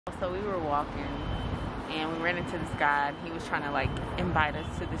So we were walking and we ran into this guy and he was trying to like invite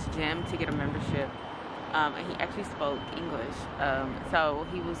us to this gym to get a membership. And he actually spoke English. So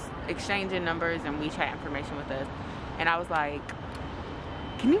he was exchanging numbers and WeChat information with us. And I was like,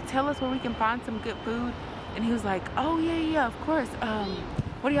 can you tell us where we can find some good food? And he was like, oh yeah, of course.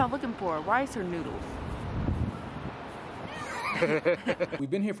 What are y'all looking for? Rice or noodles?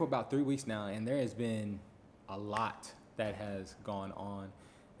 We've been here for about 3 weeks now, and there has been a lot that has gone on,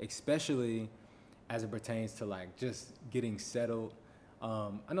 especially as it pertains to like just getting settled.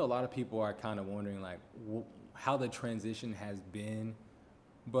 I know a lot of people are kind of wondering like how the transition has been,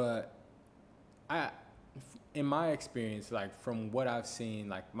 but in my experience, like from what I've seen,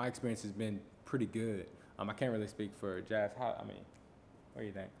 like my experience has been pretty good. I can't really speak for Jazz. What do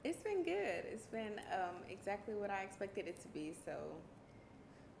you think? It's been good. It's been exactly what I expected it to be. So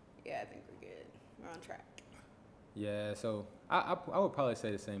yeah, I think we're good. We're on track. Yeah, so I would probably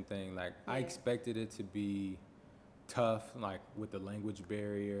say the same thing. Like I expected it to be tough, like with the language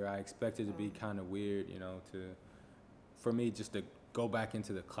barrier. I expected it to be kind of weird, for me just to go back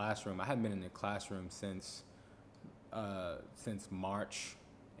into the classroom. I hadn't been in the classroom since March,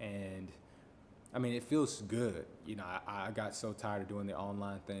 and I mean it feels good. I got so tired of doing the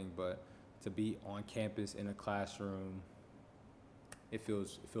online thing, but to be on campus in a classroom, it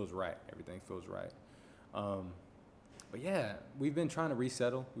feels right. Everything feels right. But yeah, we've been trying to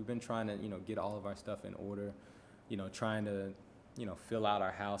resettle. We've been trying to, get all of our stuff in order, trying to, fill out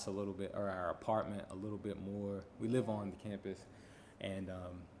our house a little bit or our apartment a little bit more. We live on the campus and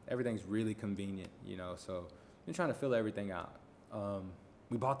everything's really convenient, so been trying to fill everything out.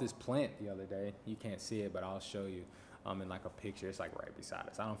 We bought this plant the other day. You can't see it, but I'll show you in like a picture. It's like right beside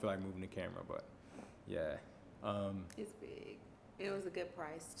us. I don't feel like moving the camera, but yeah. It's big. It was a good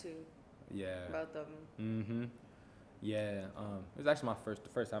price too. Yeah. Both of them. Mm-hmm. Yeah, it was actually the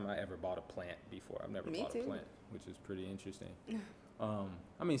first time I ever bought a plant before. I've never bought a plant, which is pretty interesting.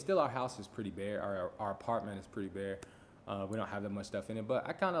 Still our house is pretty bare. Our apartment is pretty bare. We don't have that much stuff in it, but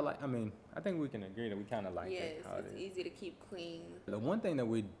I kind of like, I think we can agree that we kind of like it. Yes, it's easy to keep clean. The one thing that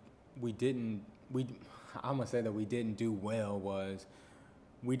I'm gonna say that we didn't do well was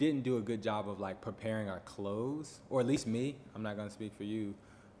we didn't do a good job of like preparing our clothes, or at least me. I'm not gonna speak for you,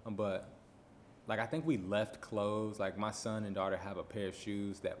 but like I think we left clothes. Like my son and daughter have a pair of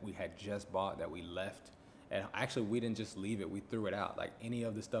shoes that we had just bought that we left, and actually we didn't just leave it, we threw it out. Like any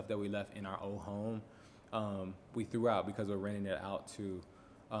of the stuff that we left in our old home, we threw out because we're renting it out to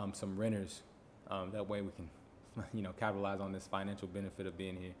some renters. That way we can capitalize on this financial benefit of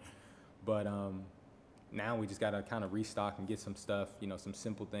being here. But now we just gotta kind of restock and get some stuff, some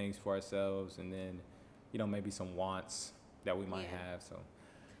simple things for ourselves, and then maybe some wants that we might have. So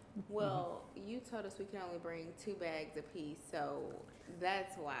well, you told us we can only bring 2 bags apiece, so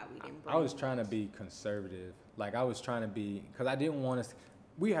that's why we didn't bring I was trying to be conservative. Like I was trying to be, because I didn't want us,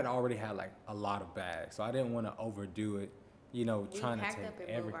 we had already had like a lot of bags, so I didn't want to overdo it, trying to take packed up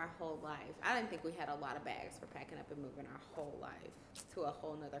and move our whole life. I didn't think we had a lot of bags for packing up and moving our whole life to a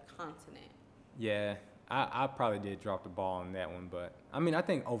whole nother continent. Yeah, I probably did drop the ball on that one, but I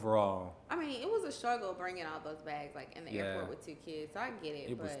think overall. It was a struggle bringing all those bags like in the airport with 2 kids. So I get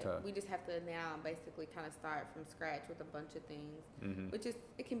it, was but tough. We just have to now basically kind of start from scratch with a bunch of things, which is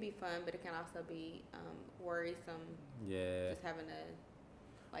it can be fun, but it can also be worrisome. Yeah. Just having to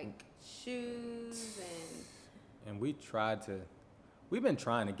like shoes and we've been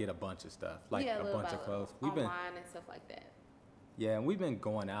trying to get a bunch of stuff, like a bunch of clothes. We've been online and stuff like that. Yeah, and we've been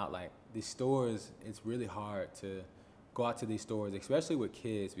going out, like these stores, it's really hard to go out to these stores, especially with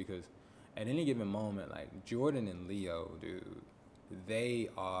kids, because at any given moment, like Jordan and Leo, dude, they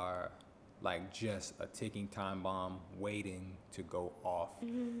are like just a ticking time bomb waiting to go off.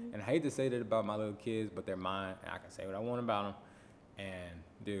 And I hate to say that about my little kids, but they're mine, and I can say what I want about them. And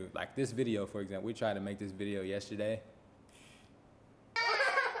dude, like this video, for example, we tried to make this video yesterday.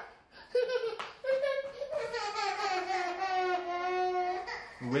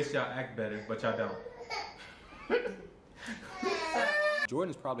 We wish y'all act better, but y'all don't.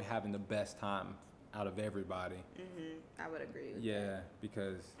 Jordan's probably having the best time out of everybody. I would agree with that.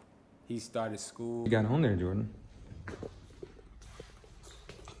 Because he started school. You got home there, Jordan.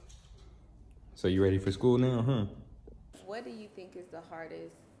 So you ready for school now, huh? What do you think is the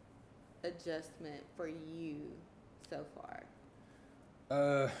hardest adjustment for you so far?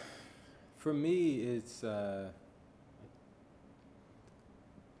 For me, it's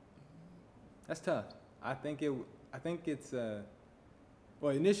that's tough. I think it's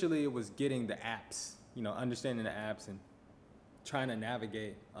well, initially it was getting the apps, understanding the apps and trying to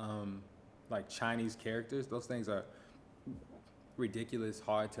navigate like Chinese characters. Those things are ridiculous,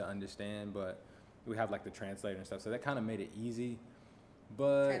 hard to understand, but we have like the translator and stuff, so that kind of made it easy.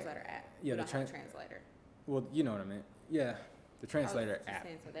 But Translator app. Yeah, we the don't have a translator. Well, you know what I mean. Yeah, the translator just app.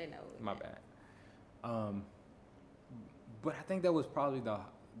 saying so they know. My bad. But I think that was probably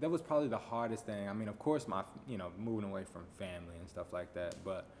the hardest thing. I mean, of course, moving away from family and stuff like that.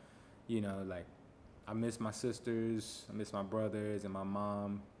 But like, I miss my sisters, I miss my brothers and my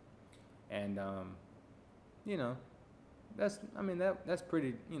mom, and that's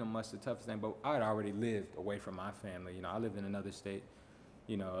pretty much the toughest thing. But I had already lived away from my family. I lived in another state,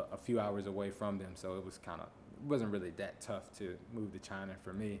 a few hours away from them, so it wasn't really that tough to move to China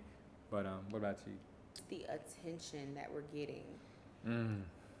for me. But what about you? The attention that we're getting. Mm.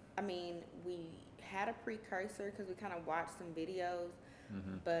 I mean, we had a precursor because we kind of watched some videos,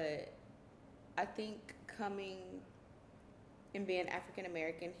 but I think coming and being African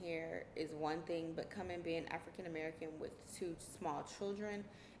American here is one thing, but being African American with 2 small children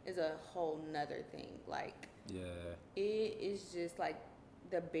is a whole nother thing. Like, yeah, it is just like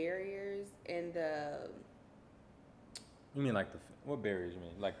the barriers and the. You mean like what barriers? You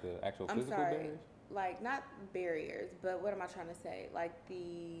mean like the actual physical barriers? Like, not barriers, but what am I trying to say? Like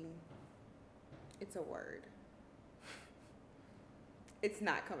it's a word. It's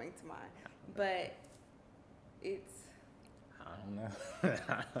not coming to mind, but it's. I don't know.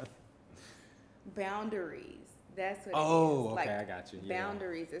 Boundaries. That's what Oh, it is. okay, Like, I got you. Yeah.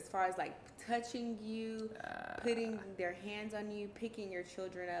 boundaries as far as like touching you, putting their hands on you, picking your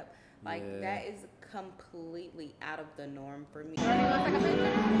children up. Like, that is completely out of the norm for me.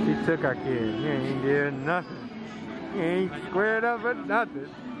 She took our kid. You ain't did nothing. You ain't squared up or nothing.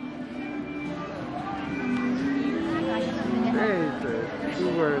 Hey,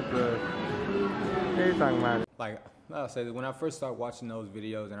 2 words. They talking about it. Like I'll say that when I first started watching those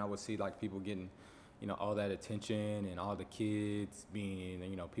videos, and I would see like people getting, all that attention, and all the kids being,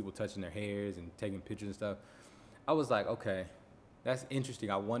 people touching their hairs and taking pictures and stuff, I was like, okay, that's interesting.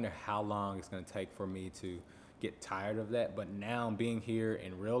 I wonder how long it's gonna take for me to get tired of that. But now being here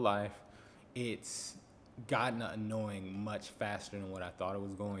in real life, it's gotten annoying much faster than what I thought it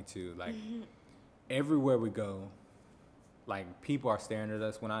was going to. Like, everywhere we go, like, people are staring at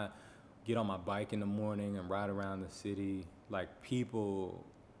us. When I get on my bike in the morning and ride around the city, like, people,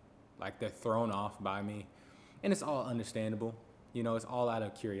 like, they're thrown off by me, and it's all understandable. It's all out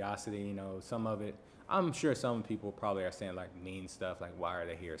of curiosity. Some of it, I'm sure some people probably are saying like mean stuff, like, why are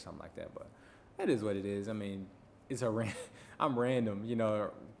they here or something like that, but that is what it is. I mean, I'm random,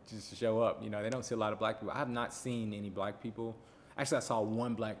 just to show up. They don't see a lot of black people. I have not seen any black people. Actually, I saw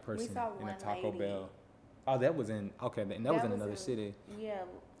one black person in a Taco Bell. Oh, that was in another city. Yeah.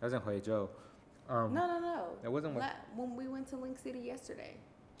 That was in Huizhou. No. That wasn't when we went to Link City yesterday.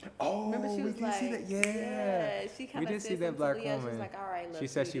 Oh, remember she was we did like, see that. Yeah, she kind of see that black woman. She was like, all right, look. She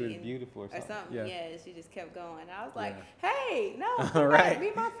said she was beautiful or something. Yeah, she just kept going. I was like, hey, no, right.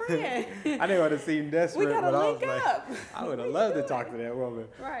 Be my friend. I didn't want to seem desperate. We gotta link Like, up. I would have loved to talk to that woman.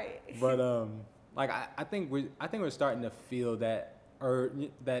 Right. But like I think we're starting to feel that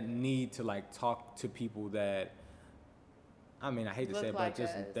that need to like talk to people that. I mean, I hate to say it, but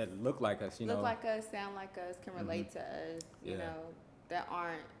just that look like us, Look like us, sound like us, can relate to us, you know, that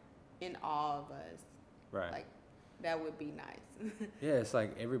aren't in awe of us. Right. Like, that would be nice. Yeah, it's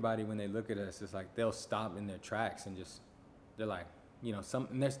like everybody, when they look at us, it's like they'll stop in their tracks and they're like,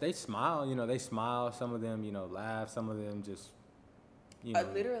 they smile, they smile. Some of them, laugh. Some of them just,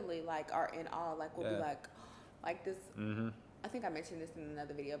 literally, like, are in awe. Like, we'll be like this. Mm-hmm. I think I mentioned this in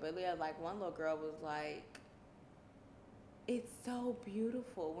another video, but yeah, like, one little girl was like, it's so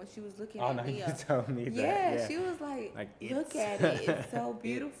beautiful when she was looking at me. You told me that. Yeah, she was like look at it. It's so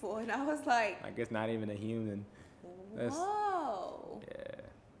beautiful. And I was like, it's not even a human. Whoa. Yeah.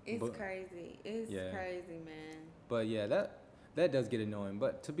 It's crazy. It's crazy, man. But yeah, that does get annoying.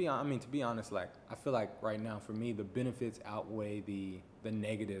 But to be honest, like, I feel like right now for me, the benefits outweigh the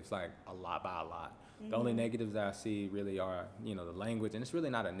negatives, like, a lot by a lot. Mm-hmm. The only negatives that I see really are, the language, and it's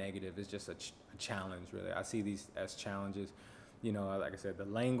really not a negative. It's just a challenge, really. I see these as challenges. Like I said, the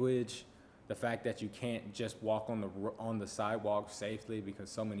language, the fact that you can't just walk on the sidewalk safely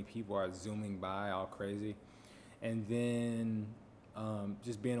because so many people are zooming by all crazy, and then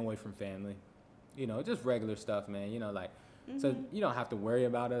just being away from family, just regular stuff, man. So you don't have to worry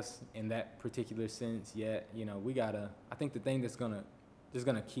about us in that particular sense yet. I think the thing that's gonna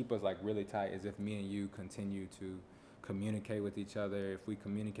keep us like really tight is if me and you continue to communicate with each other. If we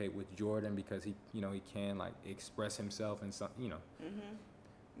communicate with Jordan, because he can like express himself and some,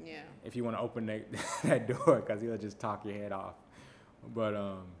 Yeah. If you want to open that door, because he'll just talk your head off. But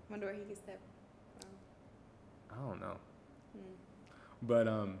wonder where he can step. I don't know. But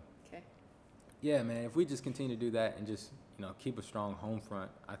Okay. yeah, man, if we just continue to do that and just, keep a strong home front,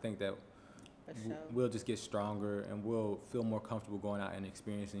 I think that For sure. we'll just get stronger and we'll feel more comfortable going out and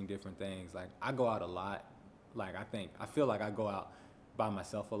experiencing different things. Like, I go out a lot. Like, I feel like I go out by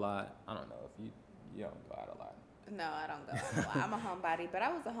myself a lot. I don't know if you don't go out a lot. No, I don't go out a lot. I'm a homebody, but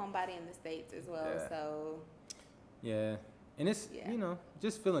I was a homebody in the States as well. Yeah. So Yeah. And it's, Yeah.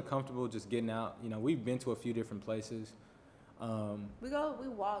 just feeling comfortable, just getting out. We've been to a few different places. we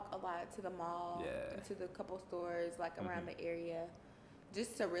walk a lot to the mall, Yeah. to the couple stores like around the area,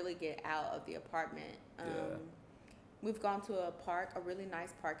 just to really get out of the apartment. Yeah. We've gone to a park, a really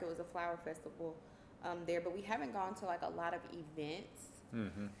nice park. It was a flower festival there, but we haven't gone to like a lot of events.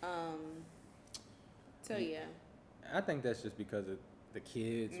 So yeah. I think that's just because of the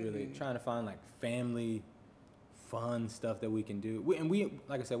kids really trying to find like family fun stuff that we can do. We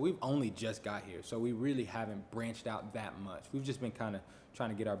like I said, we've only just got here, so we really haven't branched out that much. We've just been kind of trying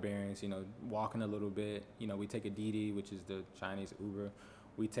to get our bearings, walking a little bit. We take a Didi, which is the Chinese Uber.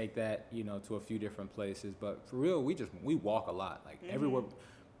 We take that, to a few different places. But for real, we walk a lot. Like everywhere.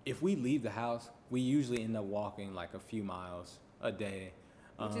 If we leave the house, we usually end up walking like a few miles a day.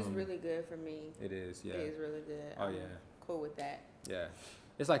 Which is really good for me. It is, yeah. It is really good. Oh, I'm yeah. cool with that. Yeah.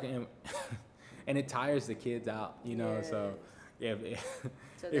 It's like, and it tires the kids out, so yeah.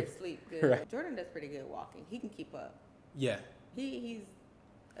 So they sleep good. Right. Jordan does pretty good walking. He can keep up. Yeah. He's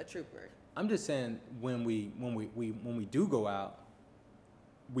a trooper. I'm just saying when we do go out,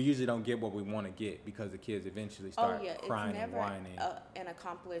 we usually don't get what we want to get because the kids eventually start crying and whining. An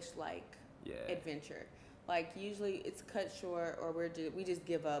accomplished adventure. Like usually it's cut short, or we just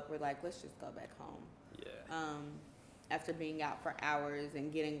give up. We're like, let's just go back home. Yeah. After being out for hours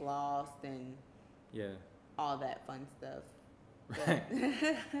and getting lost and all that fun stuff. Right.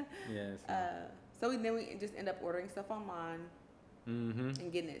 Yeah. So then we just end up ordering stuff online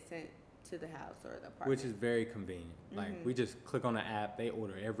and getting it sent to the house or the apartment. Which is very convenient. Like we just click on the app, they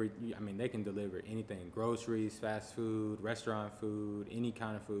order they can deliver anything, groceries, fast food, restaurant food, any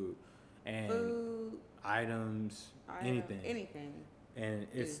kind of food. And food, items, anything. And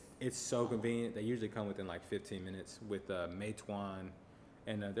it's so convenient. They usually come within like 15 minutes with Meituan.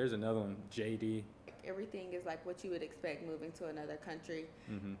 And there's another one, JD. Everything is like what you would expect moving to another country.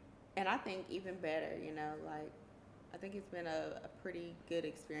 And I think even better, I think it's been a pretty good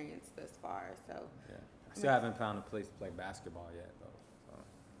experience thus far. So yeah, I still haven't found a place to play basketball yet, though. So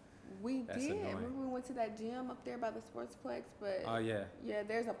we that's did. annoying. Remember we went to that gym up there by the Sportsplex, but oh yeah,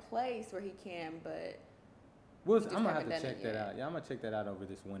 there's a place where he can, but I'm gonna have to check that out. Yeah, I'm gonna check that out over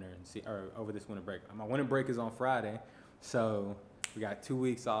this winter over this winter break. My winter break is on Friday, so we got 2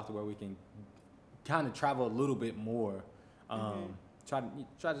 weeks off to where we can kind of travel a little bit more. Try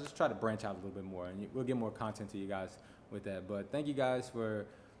to branch out a little bit more, and we'll get more content to you guys with that. But thank you guys for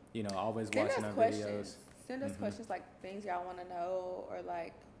always watching our videos. Send us questions like things y'all want to know, or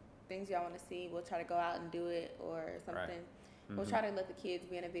like things y'all want to see. We'll try to go out and do it or something. Right. We'll try to let the kids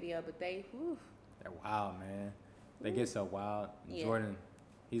be in a video, but they're wild, man. They get so wild. Yeah. Jordan,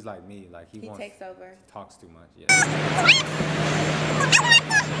 he's like me. Like he takes over. Talks too much. Yeah.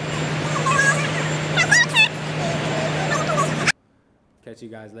 Catch you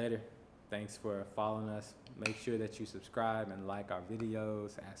guys later. Thanks for following us. Make sure that you subscribe and like our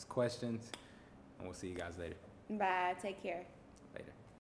videos, ask questions, and we'll see you guys later. Bye. Take care. Later.